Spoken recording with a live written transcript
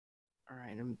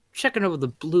Alright, I'm checking over the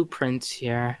blueprints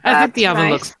here. I think the oven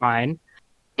looks fine.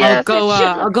 Yes,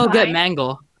 I'll go get fine.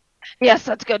 Mangle. Yes,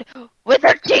 that's good.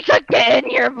 Withered Chica, get in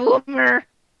here, Boomer.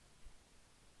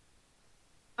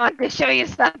 I want to show you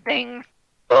something.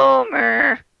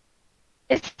 Boomer.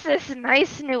 It's this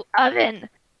nice new oven.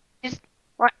 Just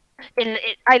what?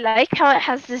 I like how it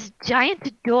has this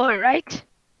giant door, right?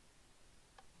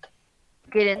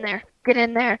 Get in there. Get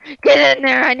in there. Get in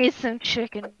there. I need some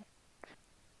chicken.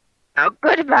 Oh,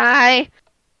 goodbye.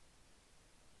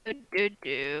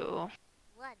 Do.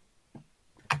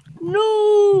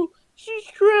 No, she's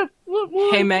trapped.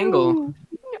 Hey, Mangle.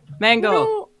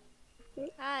 Mangle. No.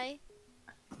 Hi.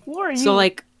 Who are you? So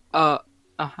like,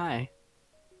 hi.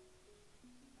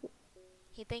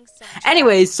 He thinks so.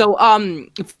 Anyways, so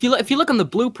if you look on the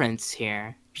blueprints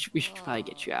here, we should probably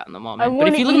get you out in the moment. But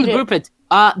if you look in the blueprints,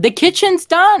 the kitchen's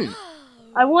done.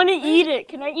 I want to eat it.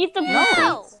 Can I eat the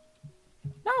blueprints?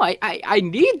 No, I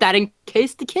need that in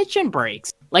case the kitchen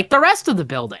breaks, like the rest of the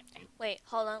building. Wait,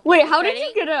 hold on. Wait, how did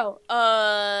you get out?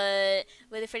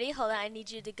 Wait, Freddy, hold on. I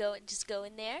need you to just go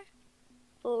in there.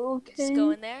 Okay. Just go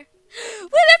in there. Wait,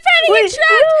 Freddy, you're trapped!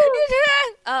 You're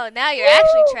trapped! Oh, now you're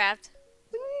actually trapped.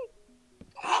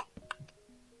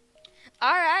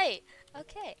 Alright.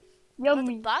 Okay. Oh, the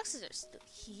Yummy. boxes are still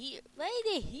here. Why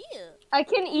are they here? I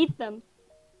can eat them.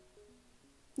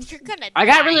 You're gonna I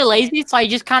got die. really lazy, so I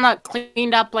just kind of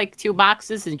cleaned up like 2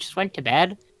 boxes and just went to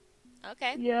bed.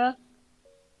 Okay. Yeah.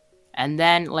 And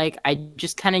then like I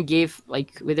just kind of gave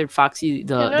like Withered Foxy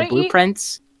Can I the eat-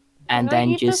 blueprints, and can I then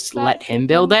eat the just fat let him chicken?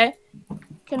 build it.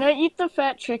 Can I eat the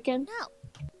fat chicken? No.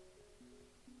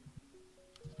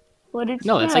 But it's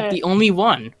No, fat. that's like the only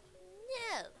one.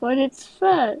 No. But it's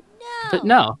fat. No. But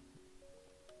no.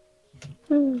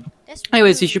 That's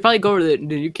Anyways, you rude. should probably go to the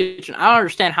new kitchen. I don't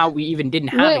understand how we even didn't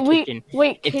have a kitchen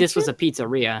Wait, if this was a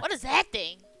pizzeria. What is that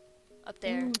thing? Up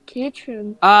there.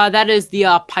 Kitchen. That is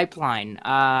the pipeline.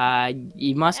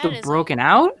 You must That have is broken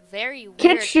out. Very weird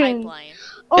Kitchen. pipeline.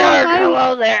 Oh, There, hi.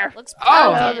 hello there. Looks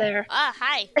Oh. broken. Hello there. Ah,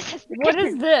 hi. What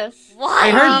is this? What?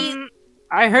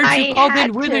 I heard you I called had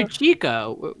in Withered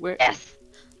Chica. Where Yes.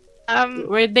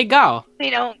 where'd they go? We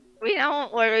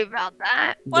don't worry about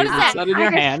that. What is Is that? that in your I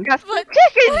just hand? got some What?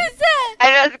 chicken. What is that?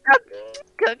 I just got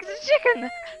cooked chicken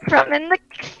from in the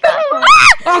stove.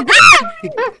 Oh,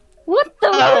 God! What the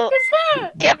Oh. fuck is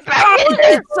that? Get back in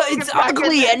there. It's Get back in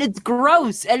ugly there. and it's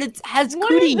gross and it has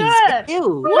What is cooties. that?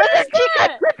 Ew. What is Chicken,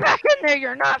 that? get back in there.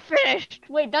 You're not finished.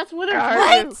 Wait, that's Withered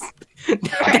What? Chica.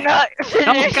 You're not Oh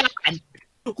finished. God!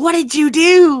 What did you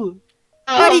do?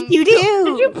 What did you do?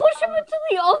 Did you push him into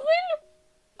the oven?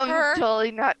 Her? I'm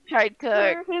totally not trying to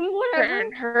Or him, whatever.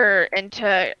 turn her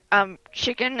into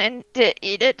chicken and to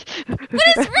eat it. What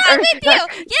is wrong with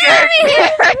you? Get out of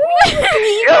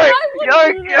here!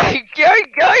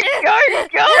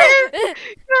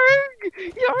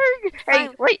 Hey,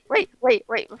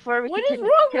 wait, before we What is continue,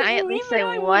 wrong can with I you? at least Even say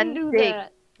I one wouldn't do thing?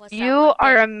 that. What's that You one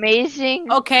are thing?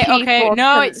 amazing. Okay, people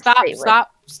no, to wait, stop, stay with.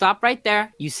 stop right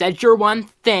there. You said your one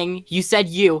thing. You said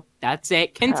you. That's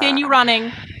it. Continue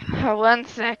running. 1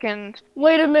 second.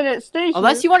 Wait a minute, stay here.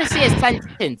 Unless you want to say a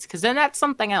sentence, because then that's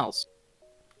something else.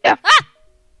 Yeah.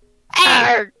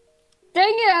 Hey! Arr. Dang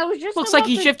it, I was just Looks about like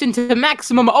you to... shifted into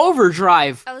maximum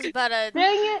overdrive. I was about to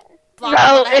Dang it. bonk No,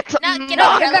 you on the head. it's No, get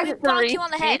over here. Let me Mach bonk 3 you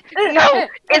on the head. speed. No,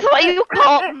 it's what you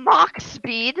call Mach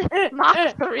speed.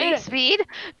 Mach 3 speed.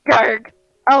 Garg.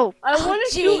 Oh. I want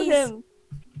to shoot jeez. him.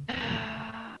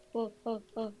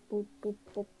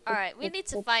 Alright, we need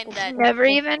to find that. Never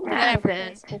even Whatever.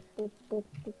 happened.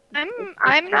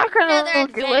 I'm not gonna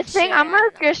Another do a thing. I'm gonna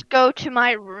adventure. just go to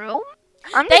my room.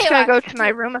 I'm There just you gonna are. go to my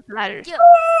room with ladders. Get-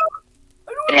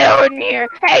 Get out in here.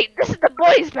 Hey, this is the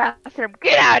boys' bathroom.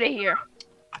 Get out of here.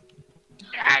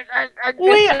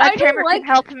 Wait, I don't timer like- can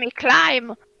help me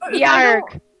climb.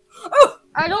 Yarg.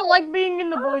 I don't like being in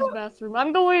the boys' bathroom.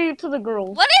 I'm going to the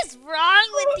girls. What is wrong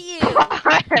with you?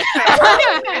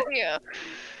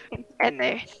 And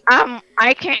they,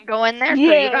 I can't go in there, so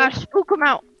Yeah. you gotta spook them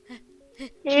out.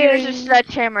 Here's a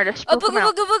sledgehammer to Oh, spook them booga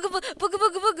out. booga booga booga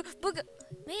booga booga booga.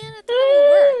 Man, that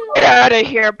doesn't Get out of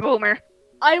here, Boomer.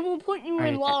 I will put you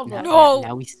in Alright, lava. No.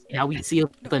 Now we seal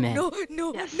them in. work.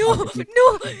 No, Yes. no, no,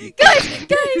 guys,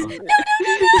 no.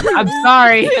 I'm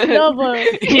sorry. Lava.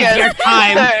 It's your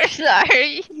time.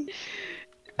 Sorry.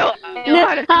 Oh, I know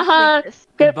how to Haha. complete this.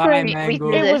 Good Goodbye, friend. Mango.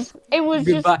 It was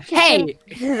Goodbye. just... Hey!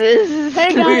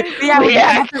 Hey, guys. We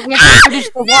have to finish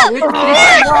the wall. We have to Oh finish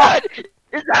my the wall. god!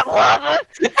 Is that lava?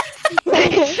 They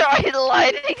tried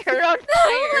lighting her on fire.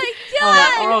 Oh my god.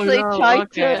 Actually tried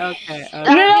Okay, to- okay. Get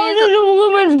out of the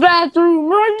women's bathroom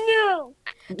right now.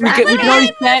 We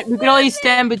can only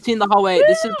stand between the hallway.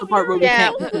 This is the part where we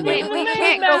can't. We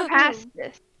can't go past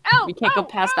this. We can't go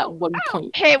past that one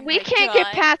point. Hey, we can't get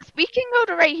past. We can go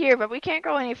to right here, but we can't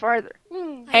go any farther.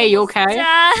 Hey, you okay?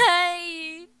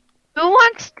 Die. Who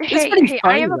wants to? Hey,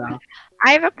 Fun,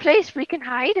 I have a place we can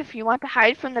hide if you want to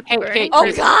hide from the burning. Oh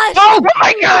god! Oh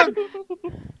my god!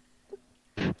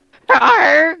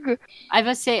 Arg! I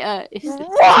must say,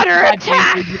 water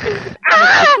attack!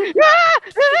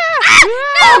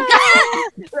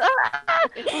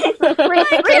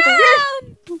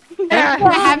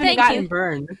 I haven't gotten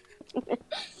burned.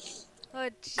 Oh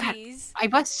jeez. I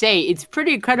must say, it's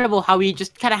pretty incredible how we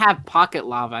just kind of have pocket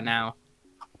lava now.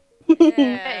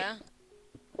 Yeah.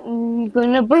 I'm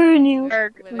gonna burn you.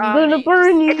 I'm gonna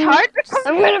burn you. It's hard to,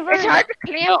 It's hard to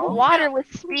clean up water with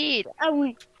speed.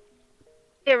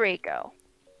 Here we go.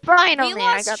 Finally, We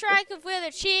lost track of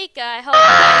Withered Chica. I hope you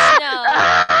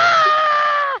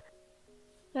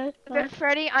guys know. Good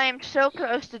Freddy, I am so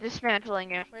close to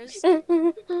dismantling you.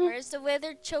 Where's the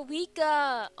Withered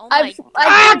Chica? Oh my god.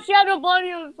 I got Shadow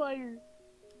Bonnie on fire.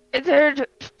 Withered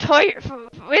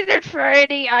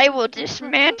Freddy, I will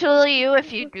dismantle you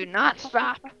if you do not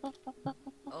stop.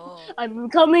 Oh. I'm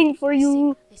coming for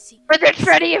you. Withered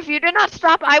Freddy, if you do not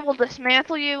stop, I will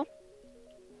dismantle you.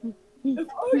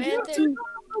 Withered.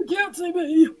 Can't see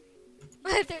me.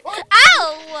 Withered.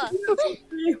 Ow!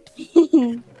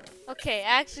 Okay,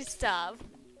 actually stop.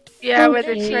 Yeah,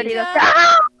 Withered Freddy. I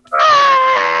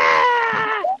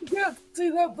can't see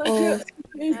that. I can't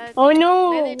see me. Oh no!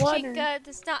 Withered Water. Chica,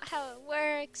 that's not how it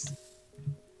works.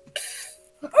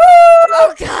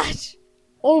 Oh gosh!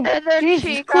 Oh, Withered Jesus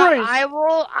Chica, Christ! I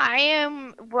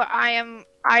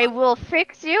will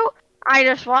fix you. I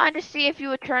just wanted to see if you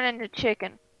would turn into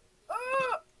chicken.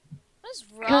 What's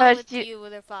wrong with you,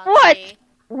 Wither Foxy? What?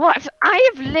 What? I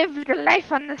have lived a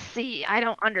life on the sea. I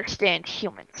don't understand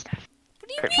human stuff.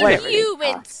 What do you mean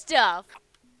human stuff?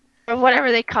 Or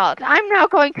whatever they call it. I'm now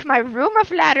going to my room of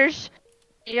ladders.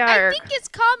 I think it's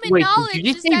common knowledge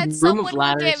is that someone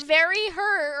will get very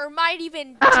hurt or might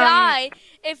even die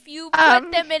if you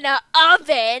put them in an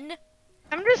oven.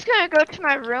 I'm just gonna go to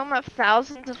my room of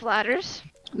thousands of ladders.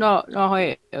 No,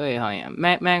 wait,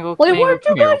 Mango. Wait, where'd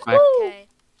you guys go? Okay.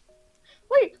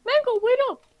 Wait, Mango, wait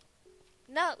up!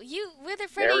 No, you, Wither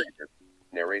Freddy,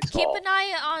 keep an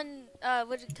eye on,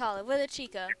 what do you call it, Withered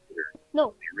Chica.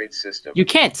 No. System. You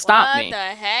can't stop me. What the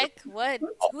heck? What?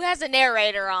 Who has a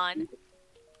narrator on?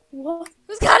 What?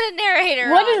 Who's got a narrator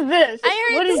What on? is this?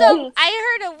 I heard this?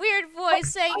 I heard a weird voice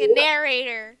saying a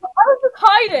narrator. I was just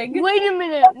hiding. Wait a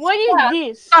minute, what is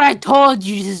this? Thought I told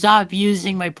you to stop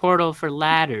using my portal for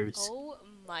ladders. Oh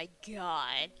my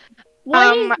god.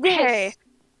 What is this?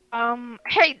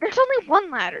 Hey, there's only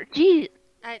one ladder. Jeez.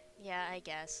 Yeah, I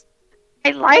guess.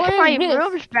 I like What my is this?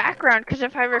 room's background because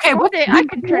if I record it, I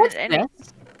can turn it in.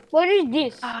 What is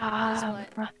this?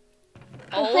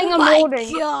 Oh thing I'm my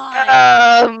holding.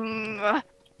 god.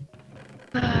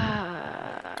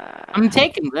 I'm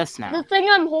taking this now. The thing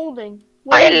I'm holding.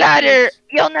 My ladder!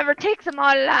 You'll never take them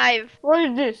all alive. What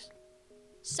is this?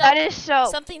 That is so.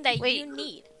 Something that you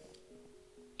need.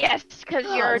 Yes, because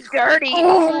you're dirty.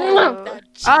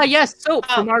 Yes, soap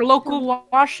from our local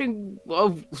washing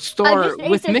store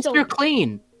with Mr.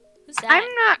 Clean. Who's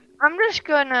that? I'm just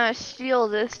gonna steal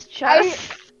this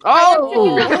chest.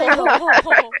 Oh!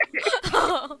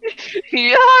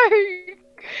 Yikes!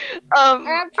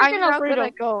 I'm chicken not Alfredo.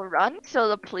 gonna go run so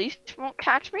the police won't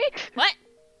catch me. What?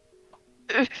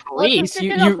 Police?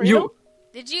 chicken You? Alfredo?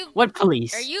 Did you? What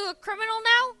police? Are you a criminal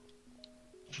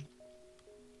now?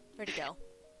 Where'd he go?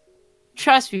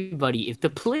 Trust me, buddy. If the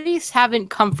police haven't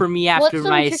come for me after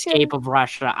my escape of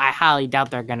Russia, I highly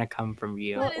doubt they're gonna come from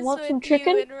you. What is Want with some you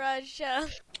chicken? in Russia?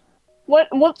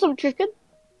 Want some chicken?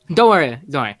 Don't worry.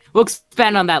 We'll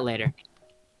expand on that later.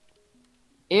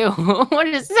 Ew, what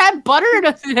is that? Butter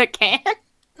in a can?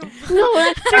 No,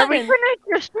 that's chicken.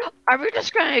 Are we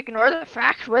just gonna ignore the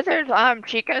fact Withered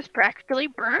Chica's practically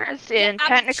burnt and I'm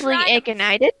technically trying to-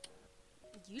 ignited?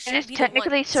 You And should it's be technically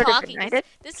the one sort of talking. ignited?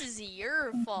 This is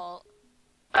your fault.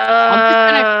 I'm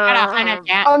just gonna kind of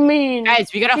I mean,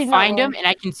 guys, we gotta she's not find him, wrong. and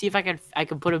I can see if I can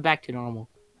put him back to normal.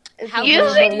 How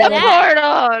Using do the that?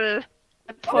 portal.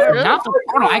 The portal. Not the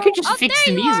portal. I could just Oh, fix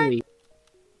there him you are. easily.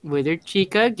 Withered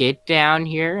Chica, get down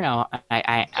here. No,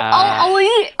 I'll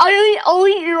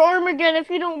eat your arm again if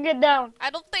you don't get down. I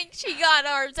don't think she got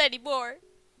arms anymore.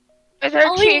 Withered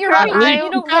I'll eat your Chica, arm if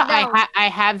you don't get down.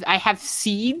 I have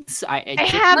seeds. I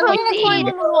have I'm a gonna climb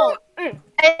lead. on the wall. I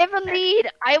have a lead.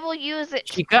 I will use it.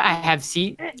 Chica, I have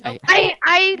seeds.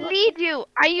 I lead you.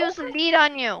 I use lead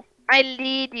on you. I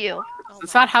lead you. Oh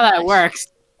That's my not how that gosh. works.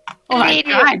 Oh my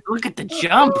god, look at the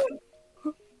jump!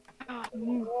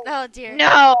 Oh dear.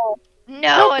 No,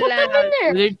 no, put them in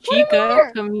there. Withered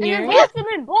Chica, come And here. then block them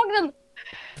in. Block them.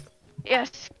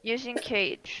 Yes, using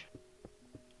cage.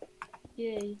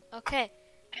 Yay. Okay.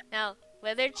 Now,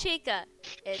 Withered Chica,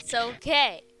 it's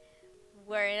okay.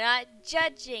 We're not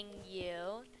judging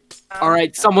you.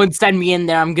 Alright, someone send me in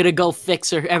there. I'm gonna go fix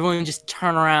her. Everyone just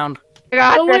turn around. I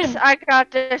got Go this. in. I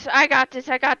got this. I got this.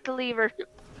 I got the lever.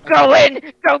 Go in.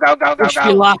 Go, go, go, go, Wish me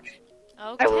go. luck.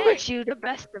 Okay. I wish you the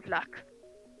best of luck.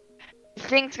 If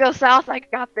things go south, I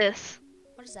got this.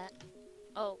 What is that?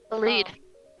 Oh. The lead.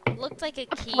 Oh. Looked like a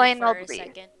key plain for old a lead.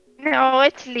 second. No,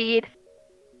 it's lead.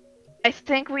 I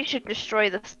think we should destroy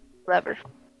this lever.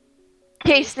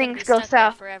 In case He's gonna things be go stuck there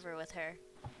south. forever with her.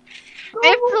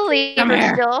 If the lever Come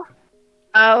here. still.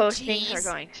 Oh, things Jeez.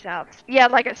 are going south. Yeah,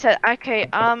 like I said, okay,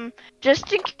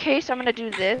 just in case I'm gonna do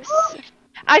this.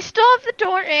 I still have the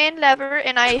door and lever,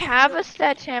 and I have a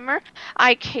sledgehammer.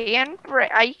 I can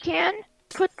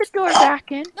put the door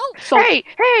back in. No. Hey,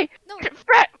 No.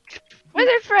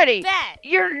 Withered Freddy, Bad.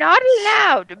 you're not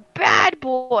allowed. Bad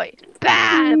boy.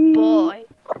 Bad boy.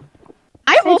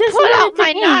 I will just pull out wanted to my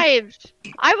eat. knives.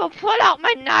 I will pull out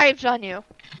my knives on you.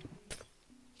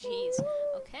 Jeez.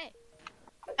 Okay.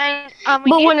 And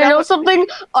But when I know something,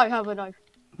 I have a knife.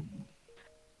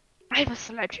 I have a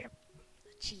sledgehammer.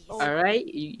 Jeez. Alright,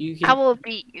 you I can, will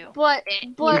beat you. But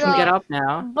you but can get up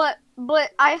now. but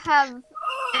I have And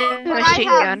But I machine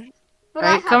have- gun. but Right,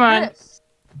 I have come on. this.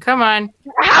 Come on.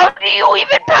 How do you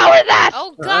even power that?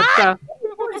 Oh Let's God. go.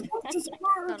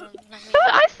 No, no, not me.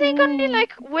 I think only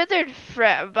like Withered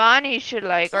Bonnie should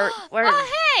like or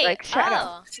Oh hey. like shut up.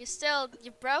 Oh, you're still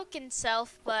your broken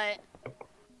self, but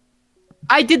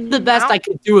I did the best I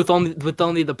could do with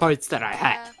only the parts that I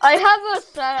had. I have a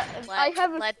set. I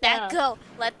have a let staff. that go.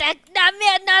 Let that not me,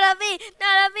 not on me,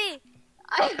 not on me.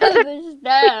 I have a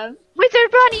staff.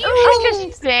 Withered Bonnie, you should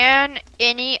just ban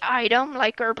any item,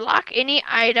 like, or block any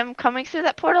item coming through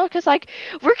that portal, because, like,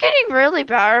 we're getting really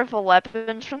powerful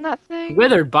weapons from that thing.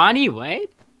 Withered Bonnie,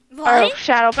 wait. Oh, What?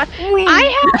 Shadow, but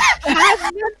I have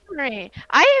bad memory.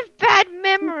 I have bad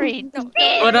memory. But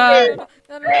No, no.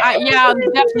 yeah, I'm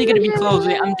definitely gonna be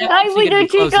closing. I'm definitely gonna be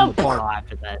closing the portal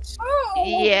after this.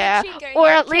 Yeah, Chica, are or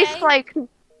you at least okay? like,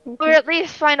 or at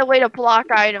least find a way to block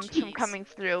items from Jeez. coming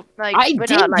through. Like, I but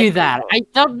did not, like, do that. I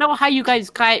don't know how you guys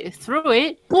got through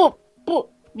it. Boop, boop,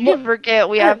 You boop. forget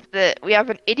we have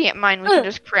an idiot mind. We can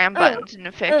just cram buttons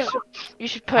into fix. You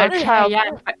should put a Okay, child.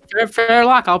 yeah, fair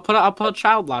lock. I'll put a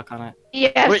child lock on it.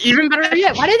 Yes. Or even better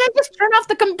yet, why did I just turn off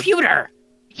the computer?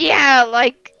 Yeah,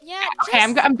 like Yeah. Okay,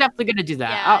 I'm definitely gonna do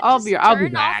that. Yeah, I'll just be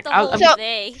turn back. Off the whole So-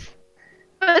 thing.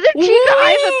 the Chica.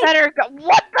 I have a better.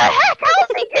 What the heck? How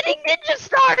is he getting ninja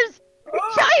stars? The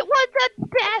giant one's at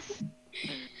best.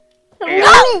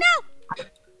 Oh no!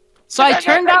 So I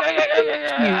turned off.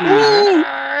 Oh,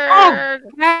 I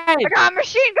hey, got a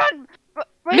machine gun.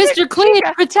 Withered Mr. Clean,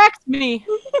 Chica. protect me.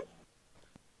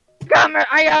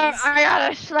 I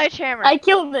got a sledgehammer. I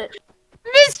killed it.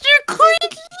 Mr. Clean.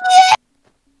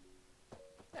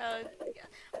 Oh,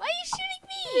 why are you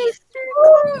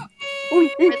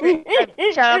shooting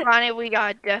me? Shut up, Ronnie. We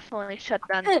got definitely shut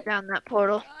down that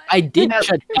portal. I did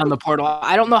shut down the portal.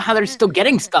 I don't know how they're still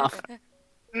getting stuff.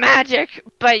 Magic,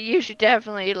 but you should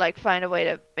definitely like find a way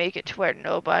to make it to where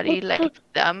nobody like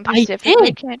them I specifically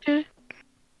did. can't do it.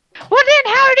 Well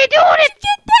then, how are they doing it?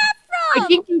 Get that I from?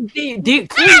 think they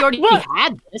clearly already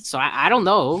had this, so I don't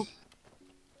know.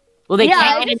 Well, they Yeah, I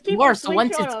can't just keep anymore. a So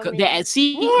once screenshot it's on me.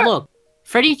 see, look,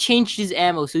 Freddy changed his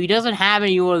ammo, so he doesn't have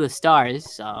any more of the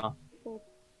stars. So,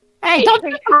 hey, don't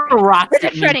throw rocks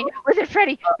at me. With it,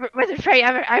 Freddy.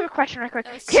 I have a question, right quick.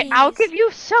 Oh, Okay, I'll jeez. give you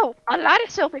soap, a lot of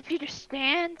soap, if you just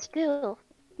stand still.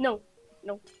 No.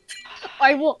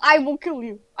 I will kill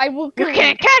you. I will kill You you.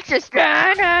 can't catch this.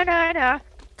 Da, da, da, da.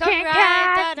 Come Can't right,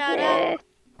 catch da, da, da. this.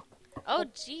 Oh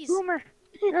jeez. Boomer.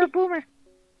 You're a boomer.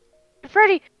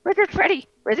 Withered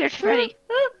Freddy.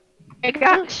 I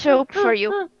got soap for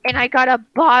you, and I got a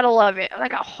bottle of it,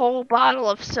 like a whole bottle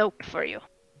of soap for you.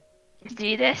 You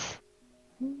see this?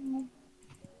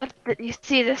 You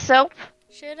see the soap?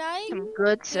 Should I Some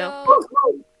good soap. go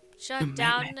shut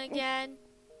down again?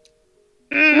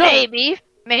 Maybe.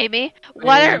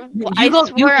 What are, I You go,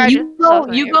 swear I just saw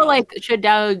something you go like shut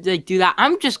down, like do that.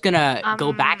 I'm just gonna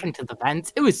go back Um, into the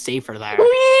vents. It was safer there.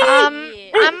 I'm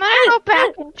gonna go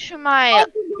back into my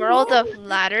world of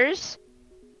ladders.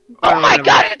 Oh my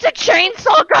god, it's a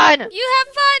chainsaw gun! You have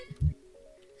fun.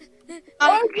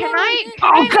 Can I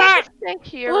Oh god! stay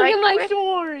here Look right at my quick?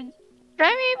 sword. Should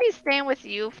I maybe stand with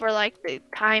you for like the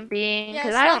time being? Yes,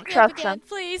 Because I let don't me up trust again, them.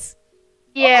 please.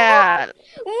 Yeah,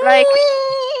 like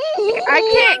I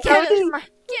can't go to my.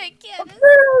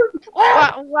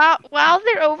 While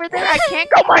they're over there, I can't.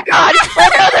 Oh my God!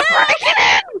 They're breaking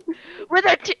in. Or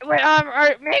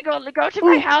Mango, go to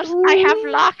my house. I have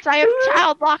locks. I have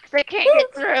child locks. They can't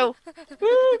get through.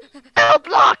 Child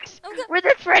locks.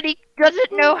 Withered Freddy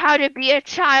doesn't know how to be a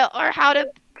child or how to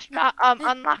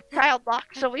unlock child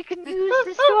locks, so we can use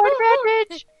this to our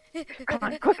advantage. Come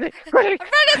on, quickly. I'm running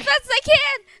as fast as I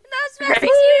can. Not as fast as you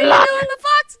do, the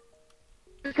fox.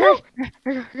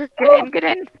 Get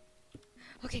in.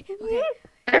 Okay.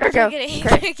 There we go.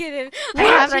 Get in.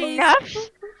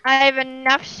 I have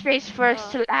enough space for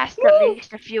us to last at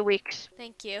least a few weeks.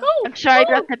 Thank you. I'm sorry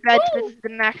about the beds. This is the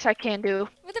max I can do.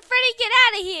 Withered Freddy, get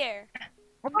out of here.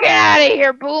 Get out of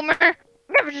here, Boomer.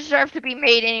 Never deserved to be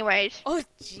made anyways. Oh,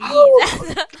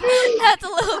 jeez. That's a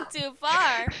little too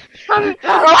far.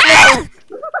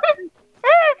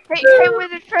 Hey,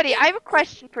 Withered Freddy, I have a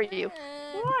question for you.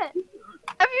 What?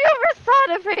 Have you ever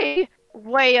thought of a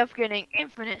way of getting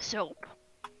infinite soap?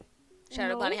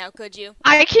 Shadow Bunny, how could you?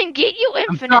 I can get you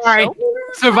infinite soap.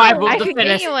 Survival I of the can get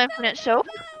fittest. you infinite soap.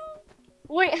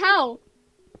 Wait, how?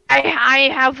 I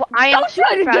am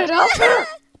super fast.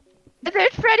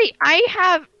 There's Freddy. I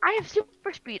have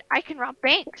super speed. I can rob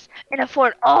banks and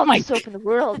afford all the soap in the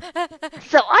world.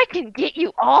 So I can get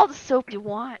you all the soap you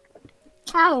want.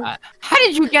 How? How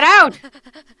did you get out?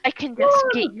 I can just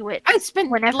get you it I spent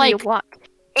whenever like you want.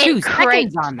 2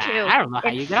 crates, seconds on that. too. I don't know how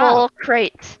you In got full out.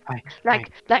 crates. Alright,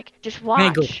 Like, just watch.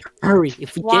 Mango, hurry.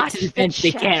 If we get Watch to the the bench,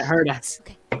 they can't chest. hurt us.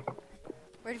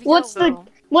 Where did we What's go?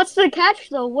 What's the catch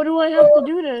though? What do I have to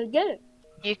do to get it?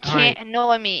 You can't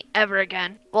annoy me ever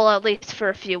again. Well, at least for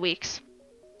a few weeks.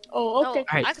 Oh, okay.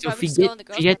 I Alright, could so if probably we just go get, in the if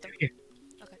girls' we get bathroom. here.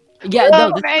 Okay. Yeah, Whoa,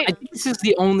 no, hey. I think this is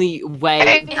the only way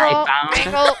I found.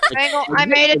 Mango, I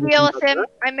made a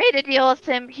deal with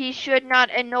him. He should not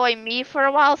annoy me for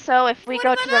a while, so if we What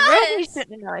go about to the room, he us?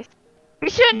 shouldn't annoy us. He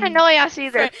shouldn't annoy us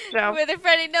either, so. Withered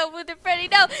Freddy, no. Withered Freddy,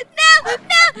 I'll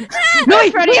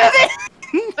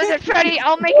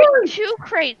make it 2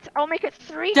 crates. I'll make it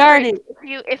 3 Darn crates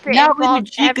if it Now involves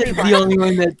Withered Chica's everyone. the only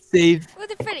one that's safe.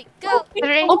 Withered Freddy, go.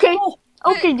 3. Okay.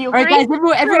 Okay, deal. Alright guys,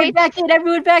 everyone back in,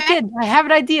 everyone back in. I have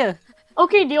an idea.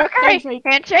 Okay, deal. Okay,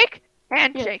 handshake.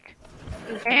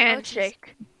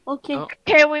 Okay. Oh.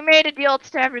 Okay, we made a deal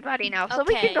to everybody now, so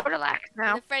we can Okay. go relax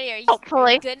now. Withered Freddy, are you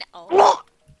Hopefully. good? Oh.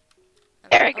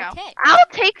 There we go. Okay. I'll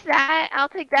take that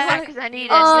because I need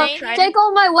it. Take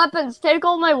all my weapons. Take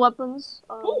all my weapons.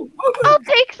 I'll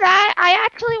take that. I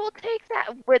actually will take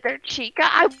that, Withered Chica.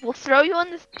 I will throw you in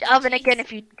this oven again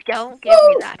if you don't give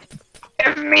me that.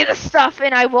 Give me the stuff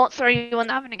and I won't throw you in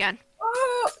the oven again.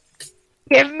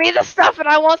 Give me the stuff and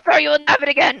I won't throw you in the oven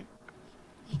again.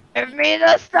 Give me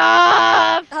the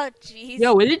stuff. Oh, jeez.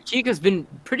 Yo, Withered Chica's been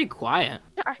pretty quiet.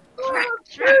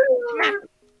 Smack.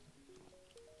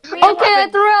 Okay, I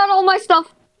threw out all my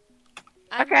stuff.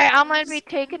 Okay, I'm gonna be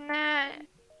taking that.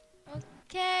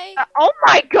 Okay. Oh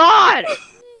my God!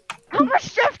 How much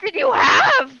stuff did you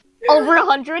have? Over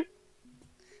 100.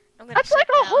 That's like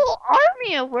a whole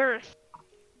army of worth.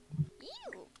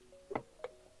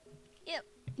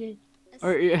 Ew.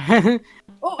 Or,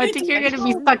 Oh, I think you're gonna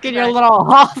be so stuck in your little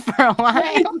hall for a while.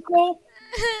 magical.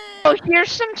 Oh,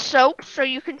 here's some soap so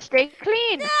you can stay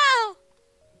clean. No.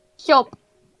 Soap.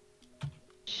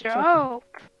 Soap.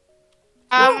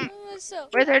 So,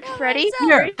 Withered Freddy?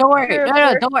 Here, don't worry.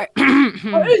 No, don't worry.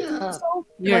 So,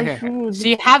 Here. So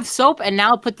you have soap, and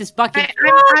now put this bucket.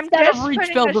 I'm just reach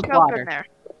putting filled the with soap water. in there.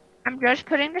 I'm just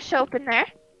putting the soap in there.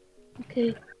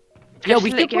 Okay. Yo,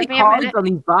 we Just could give play me a cards minute. on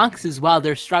these boxes while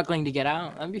they're struggling to get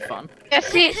out. That'd be fun. Yeah,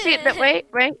 see, wait,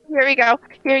 here we go.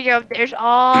 There's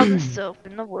all the soap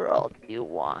in the world you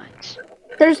want.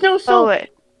 There's no Oh, soap. wait.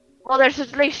 Well, there's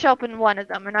at least soap in one of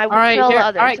them, and I will All right, fill the here.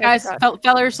 others. All right, guys,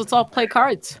 fellers, let's all play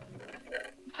cards.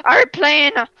 Are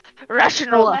playing Russian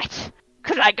roulette,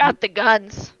 cause I got the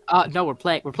guns. No, we're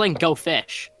playing Go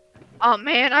Fish. Oh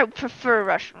man, I prefer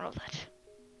Russian roulette.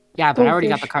 Yeah, but Go I already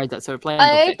got Fish. the cards out, so we're playing. I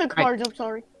Go ate Fish. the All right. cards. I'm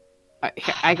sorry. All right,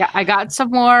 here, I got some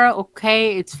more.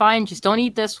 Okay, it's fine. Just don't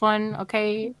eat this one.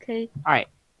 Okay. Okay. All right.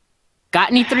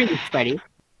 Got any threes, Freddy?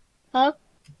 Huh?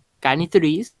 Got any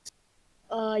threes?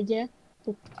 Yeah.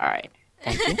 All right.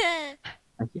 Thank you.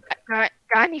 Thank you. Got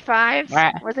any fives?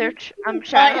 Right. I'm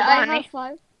shy. I have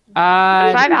 5.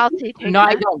 5, I'll take no,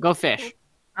 I that. don't. Go Fish.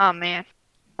 Oh man.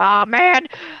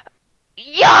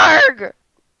 Yarg!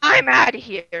 I'm out of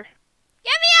here. Get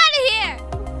me out of here!